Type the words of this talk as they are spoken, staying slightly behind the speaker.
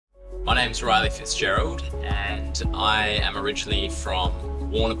My name's Riley Fitzgerald and I am originally from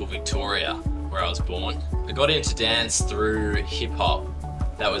Warrnambool, Victoria, where I was born. I got into dance through hip hop.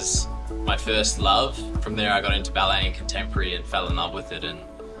 That was my first love. From there I got into ballet and contemporary and fell in love with it, and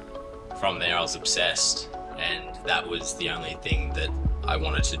from there I was obsessed, and that was the only thing that I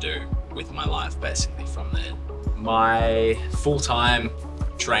wanted to do with my life basically from there. My full-time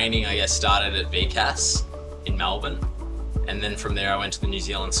training, I guess, started at VCAS in Melbourne, and then from there I went to the New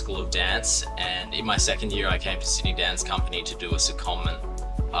Zealand School of Dance, and in my second year I came to Sydney Dance Company to do a secondment.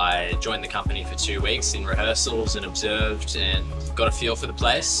 I joined the company for 2 weeks in rehearsals and observed and got a feel for the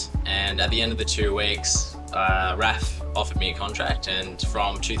place, and at the end of the 2 weeks RAF offered me a contract, and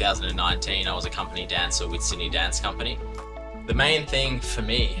from 2019 I was a company dancer with Sydney Dance Company. The main thing for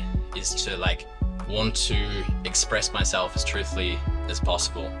me is to want to express myself as truthfully as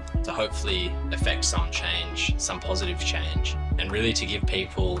possible, to hopefully affect some change, some positive change, and really to give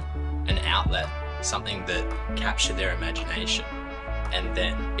people an outlet, something that captured their imagination, and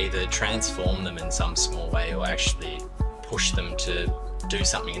then either transform them in some small way or actually push them to do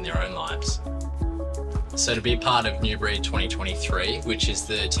something in their own lives. So to be part of New Breed 2023, which is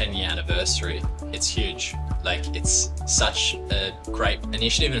the 10-year anniversary, it's huge. It's such a great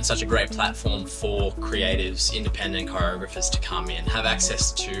initiative and such a great platform for creatives, independent choreographers to come in, have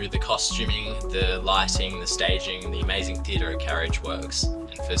access to the costuming, the lighting, the staging, the amazing theatre at Carriageworks.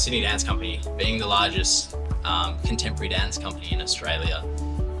 And for Sydney Dance Company, being the largest contemporary dance company in Australia,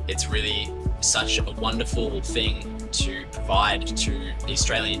 it's really such a wonderful thing to provide to the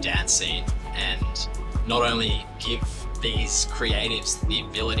Australian dance scene, and not only give these creatives the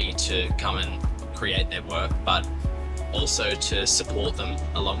ability to come and create their work, but also to support them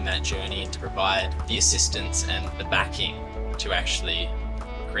along that journey, to provide the assistance and the backing to actually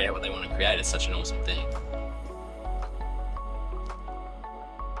create what they want to create. It's such an awesome thing.